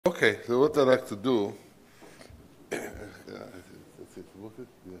Okay, so what I'd like to do, that's it, was it?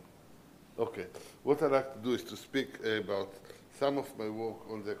 Yeah. Okay, what I'd like to do is to speak about some of my work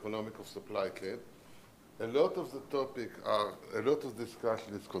on the economic of supply chain. A lot of the topic are, a lot of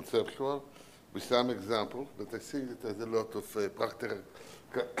discussion is conceptual, with some example, but I think it has a lot of practical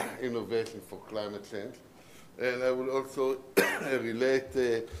innovation for climate change. And I will also relate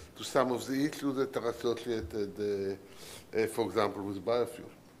to some of the issues that are associated, for example, with biofuel.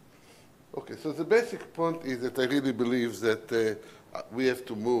 Okay, so the basic point is that I really believe that we have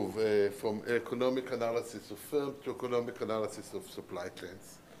to move from economic analysis of firms to economic analysis of supply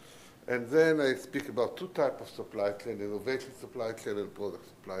chains. And then I speak about two types of supply chain, innovation supply chain and product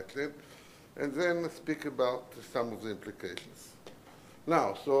supply chain. And then I speak about some of the implications.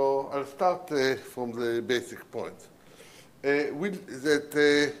 Now, so I'll start from the basic point.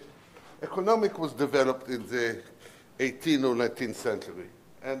 Economic was developed in the 18th or 19th century.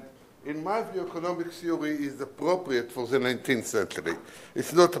 And in my view, economic theory is appropriate for the 19th century.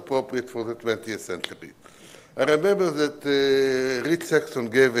 It's not appropriate for the 20th century. I remember that Rich Saxon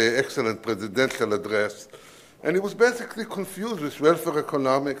gave an excellent presidential address, and he was basically confused with welfare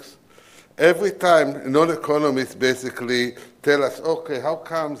economics. Every time non-economists basically tell us, okay, how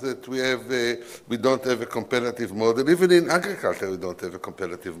comes that we don't have a competitive model? Even in agriculture, we don't have a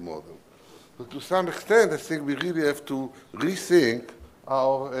competitive model. So to some extent, I think we really have to rethink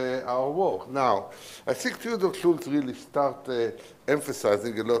our work. Now, I think Theodore Schultz really start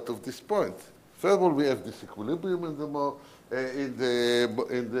emphasizing a lot of these points. First of all, we have this equilibrium in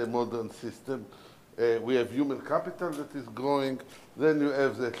the modern system. We have human capital that is growing. Then you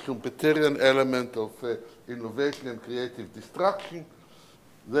have the Schumpeterian element of innovation and creative destruction.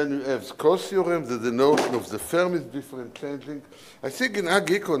 Then you have cost theorem, that the notion of the firm is different, changing. I think in Ag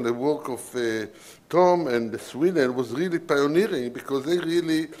Econ, the work of Tom and Sweden was really pioneering because they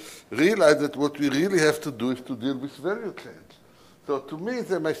really realized that what we really have to do is to deal with value change. So to me,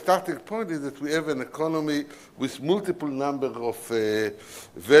 my starting point is that we have an economy with multiple number of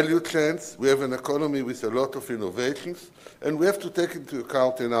value chains. We have an economy with a lot of innovations, and we have to take into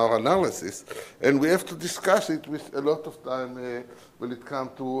account in our analysis, and we have to discuss it with a lot of time when it comes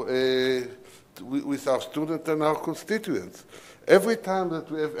to with our students and our constituents. Every time that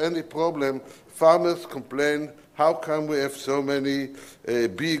we have any problem, farmers complain, how come we have so many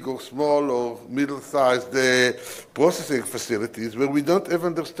big or small or middle-sized processing facilities where we don't have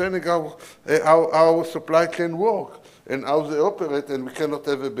understanding how our supply chain work and how they operate, and we cannot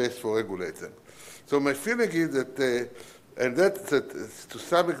have a base for regulating them. So my feeling is that, to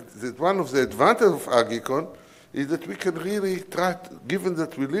some extent, one of the advantages of Ag Econ is that we can really try, given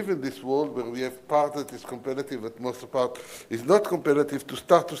that we live in this world where we have part that is competitive, but most of part is not competitive, to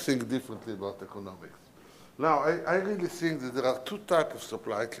start to think differently about economics. Now, I really think that there are two types of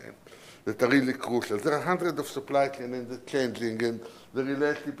supply chain that are really crucial. There are hundreds of supply chain and they're changing, and the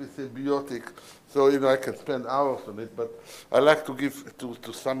relationship is symbiotic. So, I can spend hours on it, but I like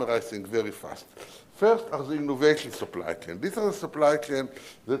to summarize things very fast. First are the innovation supply chain. These are the supply chain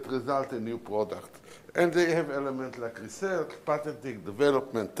that result in new product. And they have elements like research, patenting,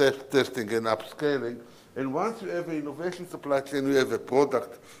 development, testing, and upscaling. And once you have an innovation supply chain, you have a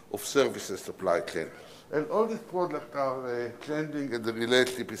product of services supply chain. And all these products are changing, and the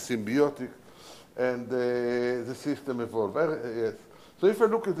relationship is symbiotic, and the system evolves. Yes. So if I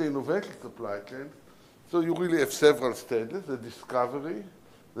look at the innovation supply chain, so you really have several stages: the discovery,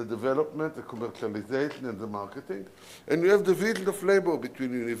 the development, the commercialization, and the marketing. And you have the division of labor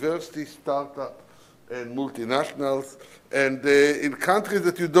between universities, startups, and multinationals. And in countries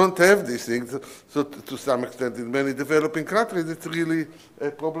that you don't have these things, so to some extent in many developing countries, it's really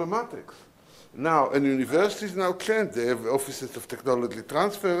problematic. Now, and universities now change. They have offices of technology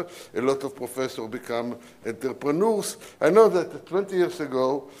transfer. A lot of professors become entrepreneurs. I know that 20 years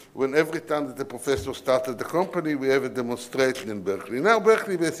ago, when every time that the professor started the company, we have a demonstration in Berkeley. Now,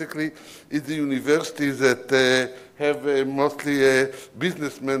 Berkeley basically is the university that have mostly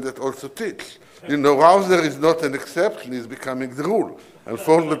businessmen that also teach. Hauser is not an exception, he's becoming the rule.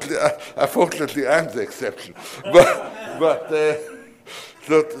 Unfortunately, I'm the exception.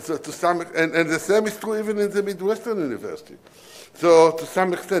 So to some, and the same is true even in the Midwestern University. So to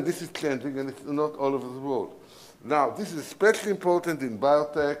some extent, this is changing, and it's not all over the world. Now, this is especially important in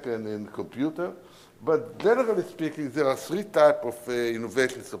biotech and in computer, but generally speaking, there are three types of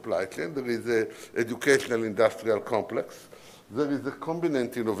innovation supply chain. There is an educational industrial complex. There is a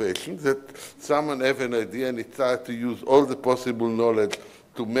combinant innovation that someone have an idea and he tries to use all the possible knowledge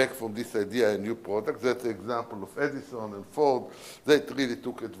to make from this idea a new product. That's the example of Edison and Ford. They really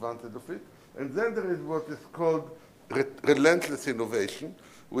took advantage of it. And then there is what is called relentless innovation,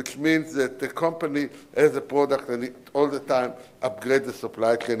 which means that the company has a product and it all the time upgrade the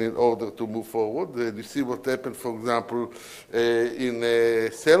supply chain in order to move forward. You see what happened, for example, in a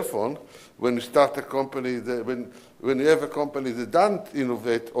cell phone. When you start a company, when you have a company that doesn't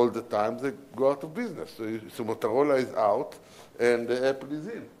innovate all the time, they go out of business. So Motorola is out and Apple is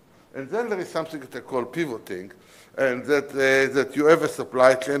in. And then there is something that I call pivoting, and that you have a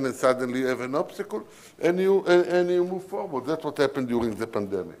supply chain and suddenly you have an obstacle and you move forward. That's what happened during the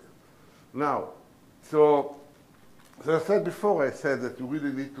pandemic. Now, so as I said before, I said that you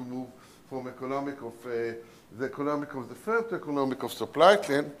really need to move from the economic of the firm to economic of supply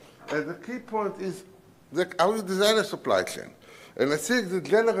chain. And the key point is how you design a supply chain. And I think that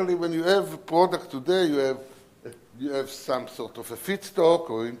generally when you have a product today, you have some sort of a feedstock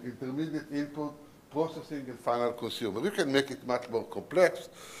or intermediate input, processing, and final consumer. You can make it much more complex.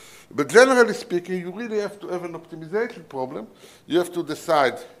 But generally speaking, you really have to have an optimization problem. You have to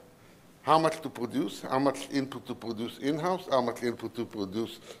decide how much to produce, how much input to produce in-house, how much input to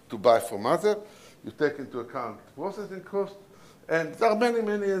produce to buy from others. You take into account processing cost. And there are many,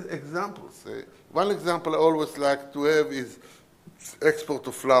 many examples. One example I always like to have is export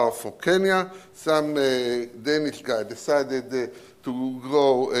of flour from Kenya. Some Danish guy decided to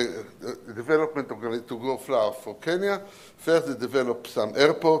grow, development organization to grow flour for Kenya. First, they developed some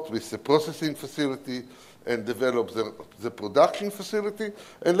airport with a processing facility and developed the production facility.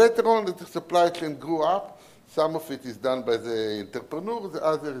 And later on, the supply chain grew up. Some of it is done by the entrepreneur, the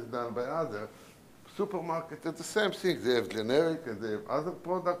other is done by other. Supermarket, it's the same thing. They have generic and they have other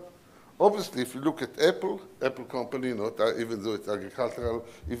products. Obviously, if you look at Apple company, even though it's an agricultural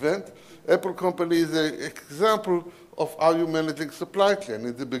event, Apple company is an example of how you're managing supply chain.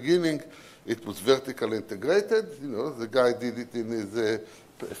 In the beginning, it was vertically integrated. The guy did it in his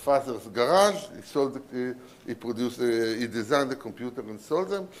father's garage. He designed the computer and sold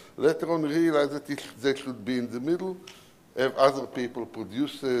them. Later on, he realized that they should be in the middle, have other people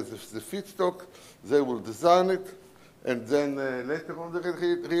produce the feedstock. They will design it. And then later on, they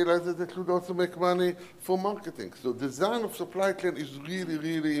realized that they should also make money for marketing. So design of supply chain is really,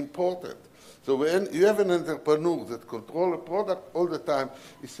 really important. So when you have an entrepreneur that controls a product all the time,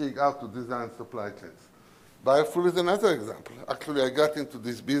 is seeing how to design supply chains. Biofuel is another example. Actually, I got into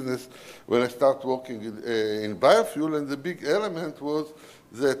this business when I started working in biofuel, and the big element was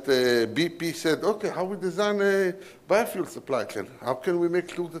that BP said, okay, how we design a biofuel supply chain? How can we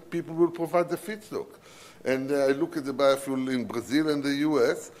make sure that people will provide the feedstock? And I look at the biofuel in Brazil and the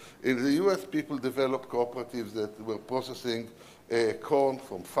US. In the US, people developed cooperatives that were processing corn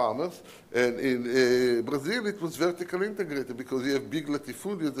from farmers. And in Brazil, it was vertically integrated because you have big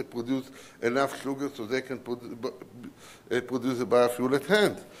latifundios that produce enough sugar so they can produce a biofuel at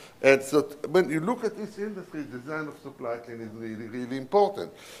hand. And so when you look at this industry, design of supply chain is really, really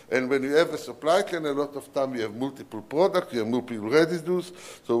important. And when you have a supply chain, a lot of time you have multiple products, you have multiple residues.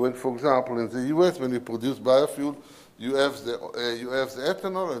 So when, for example, in the US, when you produce biofuel, you have the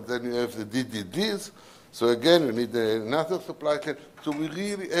ethanol, and then you have the DDGs. So again, you need another supply chain. So we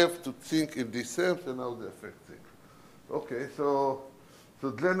really have to think in these terms and how they affect things. Okay, so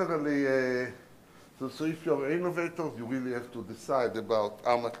generally, so if you're an innovator, you really have to decide about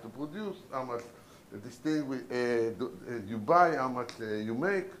how much to produce, how much this thing you buy, how much you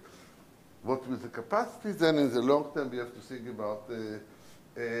make, what with the capacity. Then in the long term, you have to think about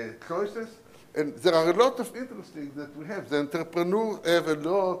choices. And there are a lot of interesting that we have. The entrepreneurs have a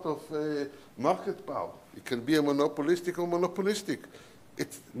lot of market power. It can be a monopolistic or monopolistic.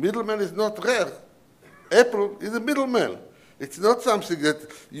 Middleman is not rare. Apple is a middleman. It's not something that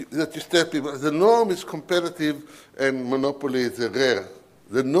you tell people. The norm is competitive and monopoly is rare.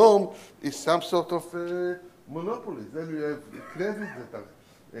 The norm is some sort of monopoly. Then you have credit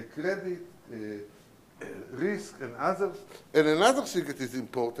that are credit, risk, and others. And another thing that is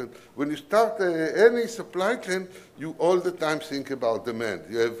important, when you start any supply chain, you all the time think about demand.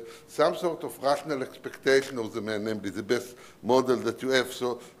 You have some sort of rational expectation of demand, namely the best model that you have.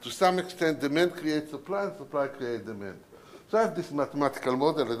 So to some extent, demand creates supply, and supply creates demand. So I have this mathematical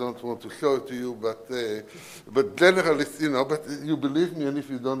model. I don't want to show it to you, but generally, but you believe me, and if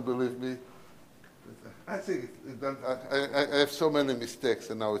you don't believe me, I think I have so many mistakes,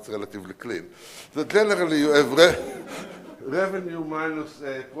 and now it's relatively clean. So generally, you have revenue minus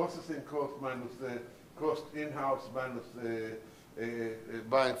processing cost minus cost in-house minus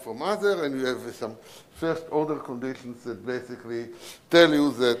buying from other, and you have some first-order conditions that basically tell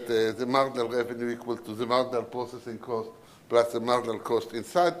you that the marginal revenue equal to the marginal processing cost plus the marginal cost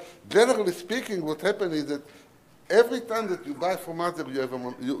inside. Generally speaking, what happens is that every time that you buy from other,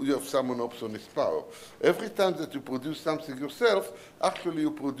 you have some monopolist power. Every time that you produce something yourself, actually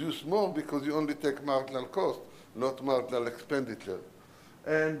you produce more because you only take marginal cost, not marginal expenditure.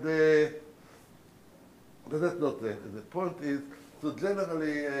 And but that's not the point is, so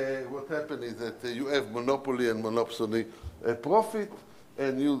generally what happens is that you have monopoly and monopsony profit,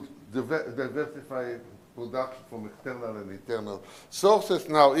 and you diversify production from external and internal sources.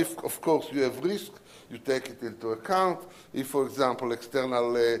 Now, if, of course, you have risk, you take it into account. If, for example,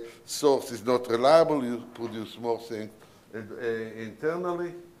 external source is not reliable, you produce more things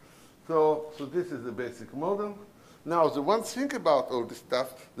internally. So this is the basic model. Now, the one thing about all this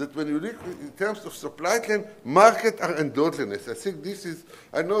stuff, that when you look in terms of supply chain, markets are endogenous. I think this is,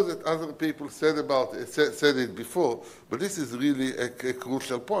 I know that other people said it before, but this is really a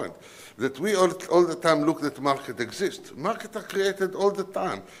crucial point. That we all the time look that market exists. Markets are created all the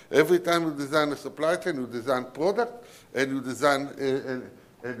time. Every time you design a supply chain, you design product, and you design a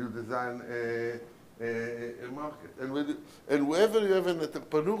market. And wherever you have an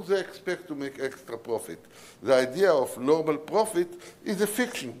entrepreneur, they expect to make extra profit. The idea of normal profit is a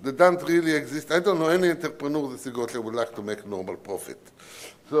fiction that doesn't really exist. I don't know any entrepreneur that would like to make normal profit.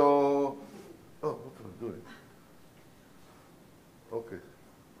 So, what am I doing? Okay.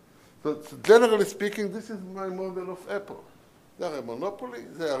 So generally speaking, this is my model of Apple. They are a monopoly,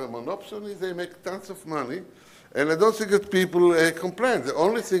 they are a monopsony, they make tons of money. And I don't think that people complain. The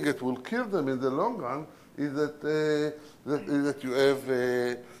only thing that will kill them in the long run is that you have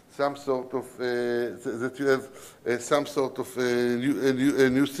some sort of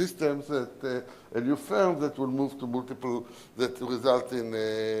new systems, a new firm that will move to multiple, that result in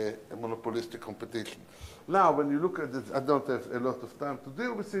a monopolistic competition. Now, when you look at this, I don't have a lot of time to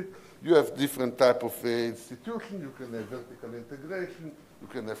deal with it. You have different type of institutions. You can have vertical integration. You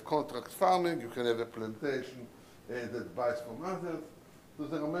can have contract farming. You can have a plantation that buys from others. So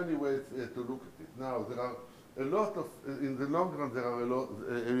there are many ways to look at it. Now, there are a lot of, in the long run, there are a lot,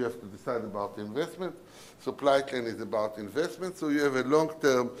 you have to decide about investment. Supply chain is about investment. So you have a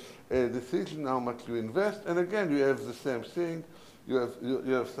long-term decision how much you invest. And again, you have the same thing. You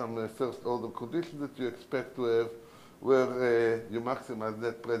have some first-order conditions that you expect to have where you maximize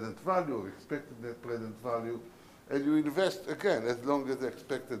net present value or expected net present value. And you invest, again, as long as the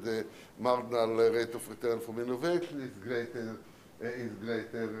expected marginal rate of return from innovation is greater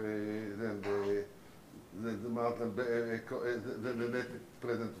than the marginal, than the net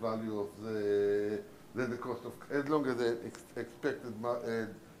present value of than the cost of, as long as the expected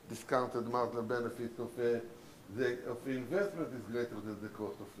discounted marginal benefit of investment is greater than the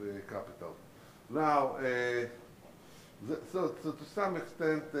cost of capital. Now, so to some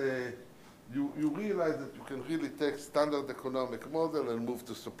extent, you realize that you can really take standard economic model and move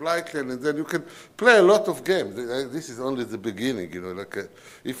to supply chain, and then you can play a lot of games. This is only the beginning, you know. Like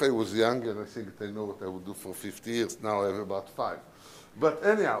if I was younger, I think I know what I would do for 50 years. Now I have about 5. But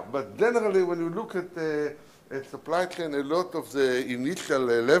anyhow, but generally, when you look at supply chain, a lot of the initial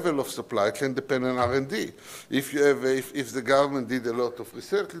level of supply chain depend on R&D. If you have, if the government did a lot of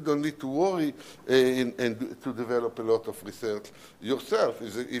research, you don't need to worry to develop a lot of research yourself.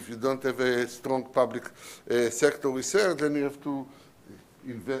 If you don't have a strong public sector research, then you have to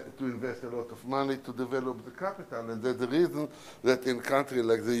invest a lot of money to develop the capital. And that's the reason that in a country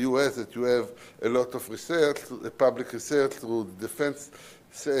like the US that you have a lot of research, public research through the defense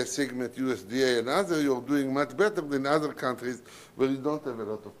segment, USDA and others, you're doing much better than other countries where you don't have a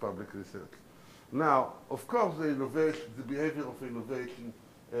lot of public research. Now, of course, the behavior of innovation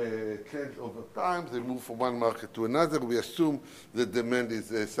change over time. They move from one market to another. We assume that demand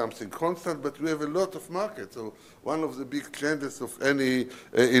is something constant, but we have a lot of markets. So one of the big changes of any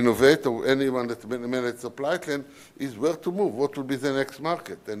innovator, anyone that manages supply chain, is where to move. What will be the next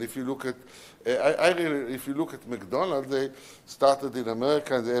market? And if you look at, if you look at McDonald's, they started in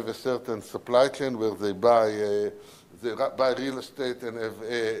America and they have a certain supply chain where they buy real estate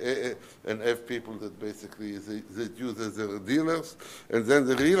and have people that basically they use as their dealers. And then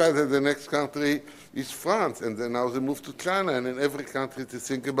they realize that the next country is France. And then now they move to China. And in every country they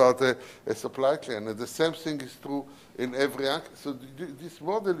think about a supply chain. And the same thing is true in every. So this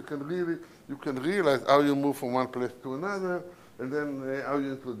model, you can realize how you move from one place to another, and then how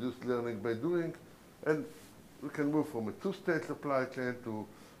you introduce learning by doing. And we can move from a 2-state supply chain to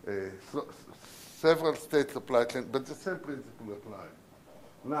several state supply chain, but the same principle applies.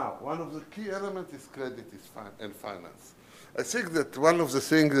 Now, one of the key elements is credit and finance. I think that one of the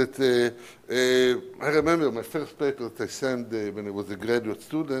things that I remember my first paper that I sent when I was a graduate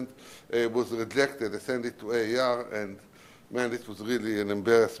student was rejected. I sent it to AAEA, and man, it was really an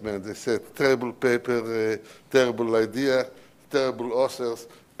embarrassment. They said, terrible paper, terrible idea, terrible authors,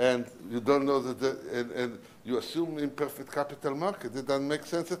 and you don't know that, and you assume imperfect capital market. It doesn't make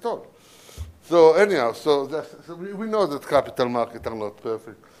sense at all. So anyhow, so we know that capital markets are not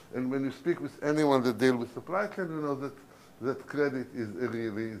perfect. And when you speak with anyone that deals with supply chain, you know that credit is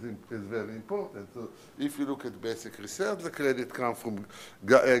really very important. So if you look at basic research, the credit comes from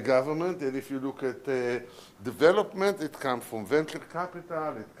government, and if you look at development, it comes from venture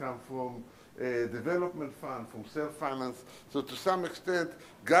capital, it comes from development fund, from self-finance. So to some extent,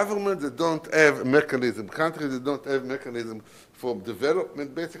 governments that don't have mechanism, countries that don't have mechanism for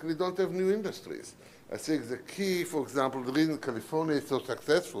development basically don't have new industries. I think the key, for example, the reason California is so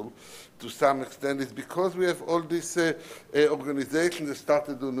successful to some extent is because we have all these organizations that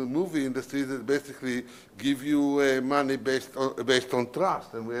started in the movie industry that basically give you money based on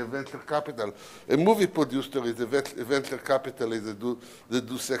trust, and we have venture capital. A movie producer is a venture capitalist that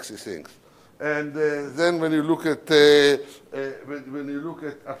do sexy things. And then when you look at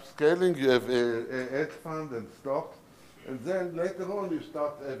upscaling, you have a hedge fund and stocks, and then later on you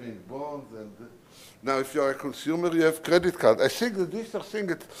start having bonds and. Now, if you're a consumer, you have credit card. I think that these are things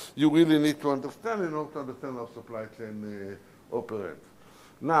that you really need to understand in order to understand how supply chain operates.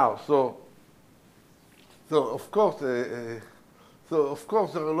 Now, so of course, there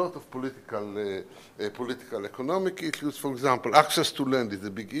are a lot of political economic issues. For example, access to land is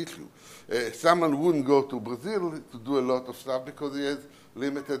a big issue. Someone wouldn't go to Brazil to do a lot of stuff because he has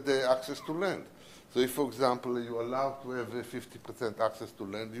limited access to land. So if, for example, you're allowed to have 50% access to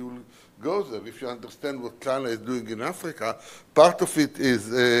land, you will go there. If you understand what China is doing in Africa, part of it is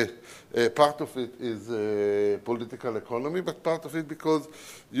political economy, but part of it because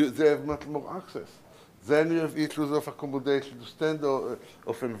they have much more access. Then you have issues of accommodation to stand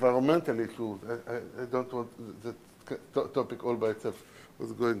of environmental issues. I don't want that topic all by itself.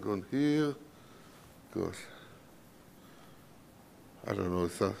 What's going on here? Gosh. I don't know.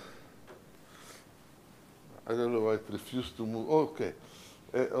 I don't know why it refused to move. Oh, okay.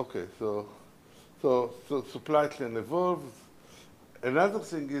 Okay, so supply chain evolves. Another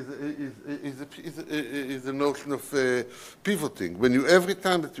thing is the notion of pivoting. When every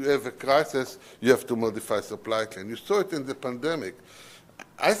time that you have a crisis, you have to modify supply chain. You saw it in the pandemic.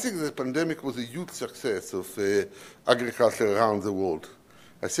 I think the pandemic was a huge success of agriculture around the world.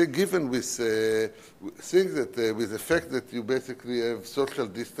 I think given with things that with the fact that you basically have social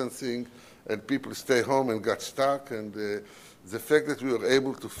distancing and people stay home and got stuck, and the fact that we were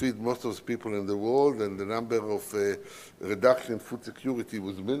able to feed most of the people in the world and the number of reduction in food security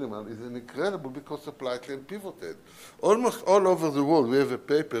was minimal is incredible because supply chain pivoted. Almost all over the world, we have a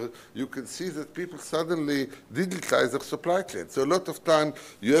paper, you can see that people suddenly digitize their supply chain. So a lot of time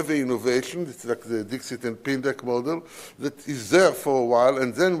you have an innovation, it's like the Dixit and Pindeck model, that is there for a while,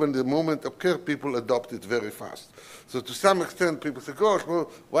 and then when the moment occurs, people adopt it very fast. So to some extent, people say, gosh, well,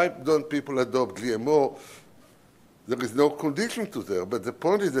 why don't people adopt GMO? There is no condition to there, but the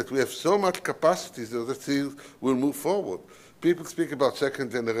point is that we have so much capacity so that things will move forward. People speak about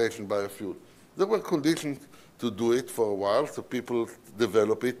second-generation biofuel. There were conditions to do it for a while, so people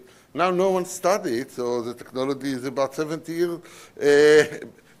develop it. Now no one studies it, so the technology is about 70 years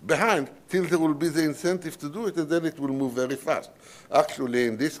behind till there will be the incentive to do it, and then it will move very fast. Actually,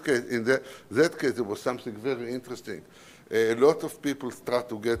 in this case, in that case, there was something very interesting. A lot of people start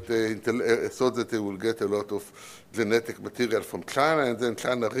to get thought that they will get a lot of genetic material from China, and then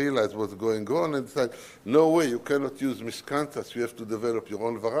China realized what's going on and said, no way, you cannot use miscanthus, you have to develop your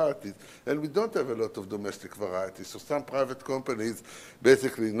own varieties. And we don't have a lot of domestic varieties. So some private companies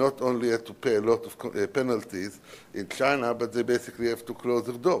basically not only have to pay a lot of penalties in China, but they basically have to close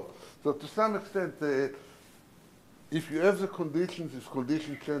their door. So to some extent, if you have the conditions, if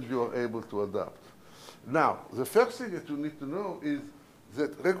conditions change, you are able to adapt. Now, the first thing that you need to know is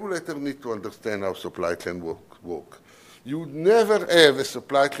that regulators need to understand how supply chain work. You would never have a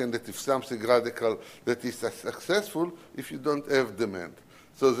supply chain that if something radical that is successful if you don't have demand.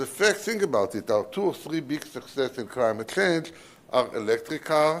 So the first thing about it are 2 or 3 big successes in climate change are electric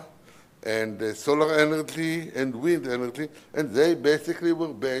car and solar energy and wind energy, and they basically were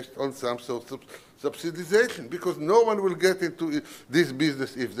based on some sort of subsidization, because no one will get into this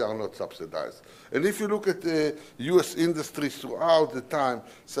business if they are not subsidized. And if you look at the US industry throughout the time,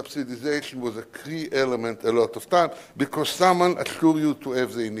 subsidization was a key element a lot of time, because someone assures you to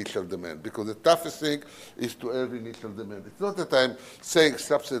have the initial demand, because the toughest thing is to have initial demand. It's not that I'm saying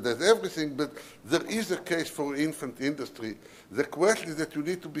subsidize everything, but there is a case for infant industry. The question is that you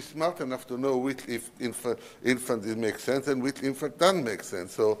need to be smart enough to know which infant makes sense and which infant doesn't make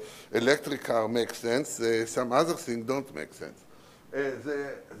sense. So electric car makes make sense. Some other things don't make sense.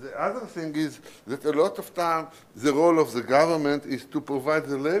 The other thing is that a lot of time the role of the government is to provide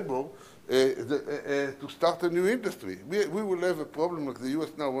the labor to start a new industry. We will have a problem like the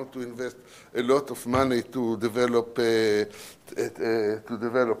U.S. now want to invest a lot of money to develop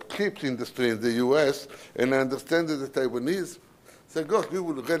chips industry in the U.S. And I understand that the Taiwanese say, "God, we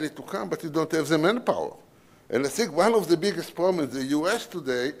were ready to come, but you don't have the manpower." And I think one of the biggest problems in the U.S.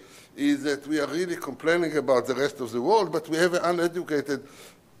 today is that we are really complaining about the rest of the world, but we have an uneducated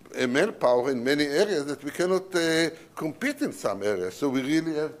manpower in many areas that we cannot compete in some areas. So we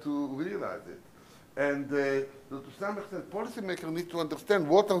really have to realize it. And so to some extent, policymakers need to understand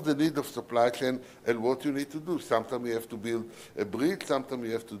what are the needs of supply chain and what you need to do. Sometimes you have to build a bridge, sometimes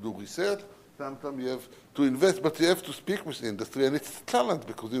you have to do research, sometimes you have to invest, but you have to speak with industry, and it's a challenge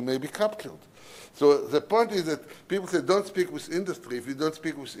because you may be captured. So the point is that people say, don't speak with industry. If you don't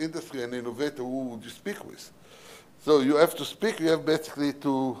speak with industry and innovator, who would you speak with? So you have to speak, you have basically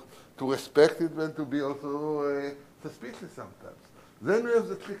to respect it and to be also suspicious sometimes. Then we have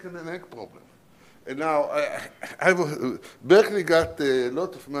the chicken and egg problem. And now, Berkeley got a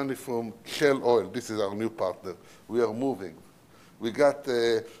lot of money from Shell Oil. This is our new partner. We are moving. We got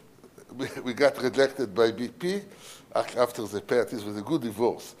rejected by BP after the pair. This was a good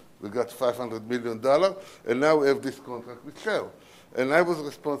divorce. We got $500 million, and now we have this contract with Shell. And I was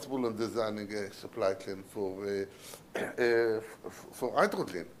responsible on designing a supply chain for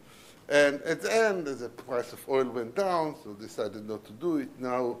hydrogen. And at the end, the price of oil went down, so decided not to do it.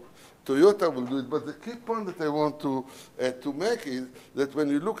 Now, Toyota will do it. But the key point that I want to make is that when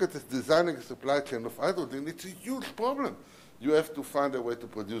you look at designing a supply chain of hydrogen, it's a huge problem. You have to find a way to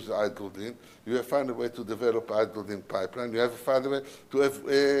produce hydrogen. You have to find a way to develop a hydrogen pipeline. You have to find a way to have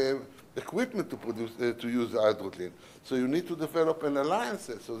equipment to produce, to use hydrogen. So you need to develop an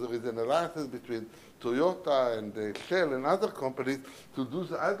alliance. So there is an alliance between Toyota and Shell and other companies to do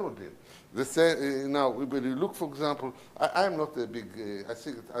the hydrogen. Now, when you look, for example, I'm not a big, I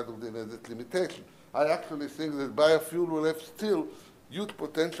think that hydrogen has its limitation. I actually think that biofuel will have still huge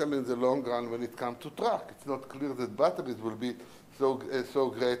potential in the long run when it comes to truck. It's not clear that batteries will be so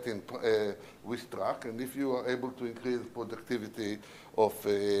great with truck. And if you are able to increase productivity of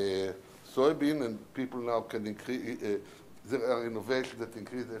soybean, and people now can increase, there are innovations that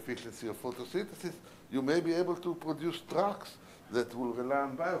increase the efficiency of photosynthesis, you may be able to produce trucks that will rely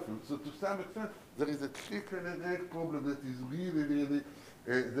on biofuel. So to some extent, there is a chicken and egg problem that is really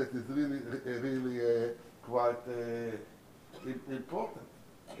quite important.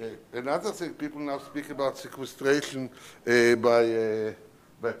 Another thing, people now speak about sequestration by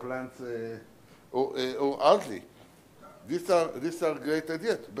plants or algae. These are great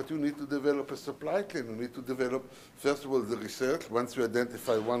ideas, but you need to develop a supply chain. You need to develop, first of all, the research. Once you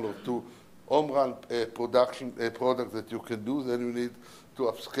identify one or two home run production products that you can do, then you need to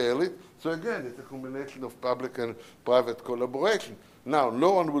upscale it. So again, it's a combination of public and private collaboration. Now,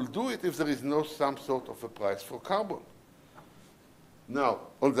 no one will do it if there is no some sort of a price for carbon. Now,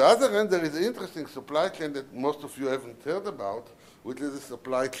 on the other hand, there is an interesting supply chain that most of you haven't heard about, which is a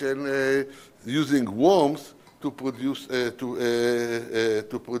supply chain using worms to produce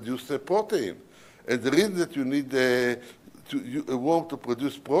protein. And the reason that you need a worm to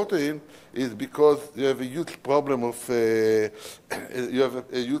produce protein is because you have a huge problem of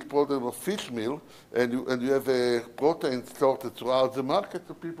fish meal, and you have a protein sorted throughout the market.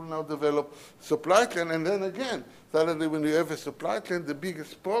 So people now develop supply chain, and then again, suddenly when you have a supply chain, the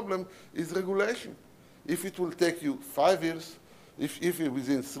biggest problem is regulation. If it will take you 5 years, if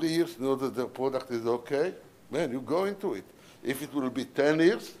within 3 years you know that the product is okay, man, you go into it. If it will be 10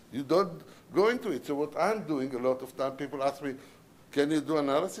 years, you don't go into it. So what I'm doing a lot of time, people ask me, can you do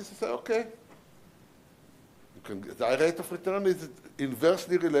analysis? I say, okay. The rate of return is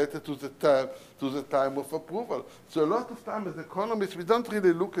inversely related to the time of approval. So a lot of time as economists, we don't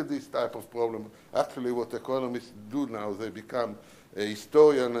really look at this type of problem. Actually, what economists do now, they become a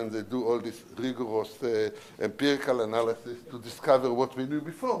historian and they do all this rigorous empirical analysis to discover what we knew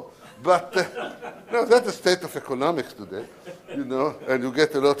before. But no, that's the state of economics today, you know, and you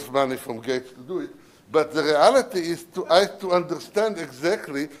get a lot of money from Gates to do it. But the reality is to understand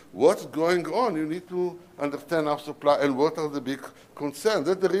exactly what's going on. You need to understand our supply and what are the big concerns.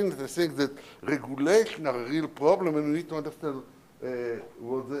 That's the reason I think that regulation are a real problem, and we need to understand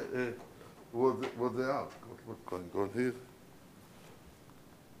what they are. What's going on here?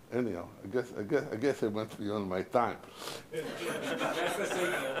 Anyhow, I guess I went beyond my time.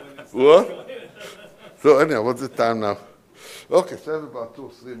 What? So anyhow, what's the time now? Okay, so I have about 2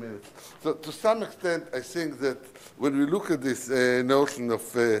 or 3 minutes. So to some extent, I think that when we look at this notion of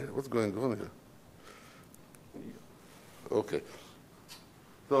what's going on here? Okay.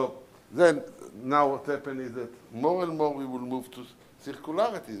 So then, now what happened is that more and more we will move to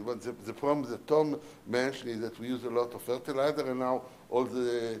circularity. But the problem that Tom mentioned is that we use a lot of fertilizer, and now all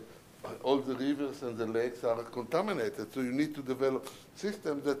the rivers and the lakes are contaminated. So you need to develop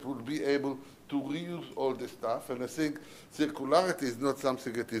systems that will be able to reuse all this stuff. And I think circularity is not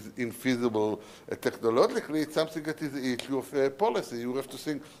something that is infeasible technologically. It's something that is the issue of policy. You have to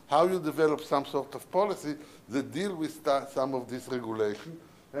think how you develop some sort of policy that deal with some of this regulation.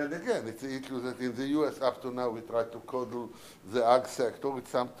 And again, it's an issue that in the US up to now we try to coddle the ag sector.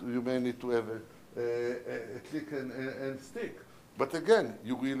 It's something you may need to have a chicken and stick. But again,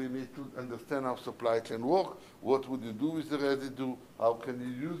 you really need to understand how supply chain work. What would you do with the residue? How can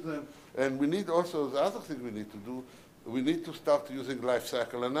you use them? And we need also, the other thing we need to do, we need to start using life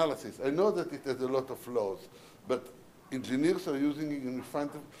cycle analysis. I know that it has a lot of flaws, but engineers are using it, and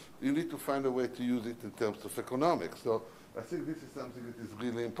you need to find a way to use it in terms of economics. So I think this is something that is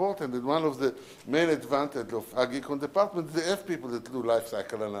really important, and one of the main advantages of Ag-Econ department is they have people that do life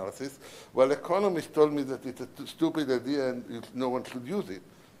cycle analysis, while economists told me that it's a stupid idea and no one should use it.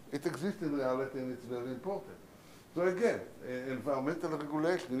 It exists in reality, and it's very important. So again, environmental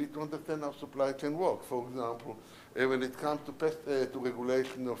regulation, you need to understand how supply chain works. For example, when it comes to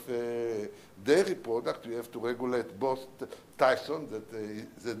regulation of dairy product, you have to regulate both Tyson,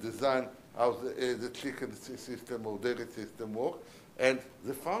 the design how the chicken system or dairy system work, and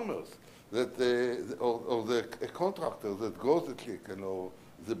the farmers, or the contractor that grows the chicken or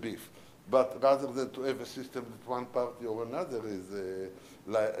the beef. But rather than to have a system that one party or another is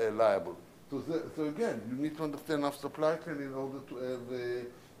liable. So again, you need to understand our supply chain in order to have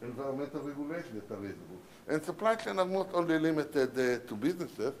environmental regulations that are reasonable. And supply chain are not only limited to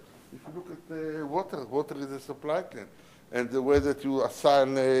businesses. If you look at water is a supply chain. And the way that you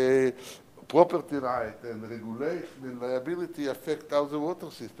assign property right and regulation and liability affect how the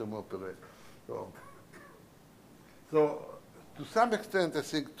water system operates. So to some extent, I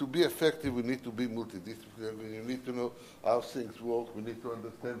think to be effective, we need to be multidisciplinary. You need to know how things work. We need to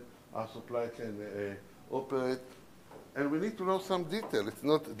understand how supply chain operate. And we need to know some detail. It's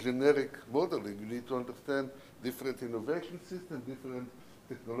not generic modeling. You need to understand different innovation systems, different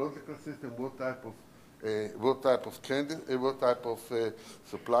technological systems, what type of changes, what type of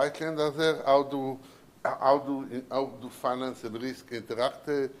supply chain are there, how do finance and risk interact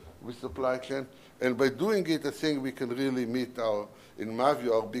with supply chain. And by doing it, I think we can really meet in my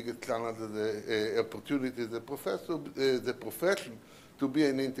view, our biggest challenge, the opportunity as a professor, the profession, to be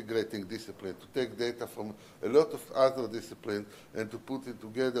an integrating discipline, to take data from a lot of other disciplines and to put it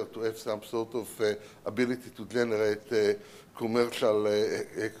together to have some sort of ability to generate a commercial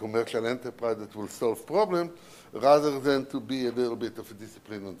enterprise that will solve problems, rather than to be a little bit of a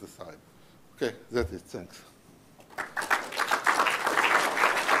discipline on the side. Okay, that's it. Thanks.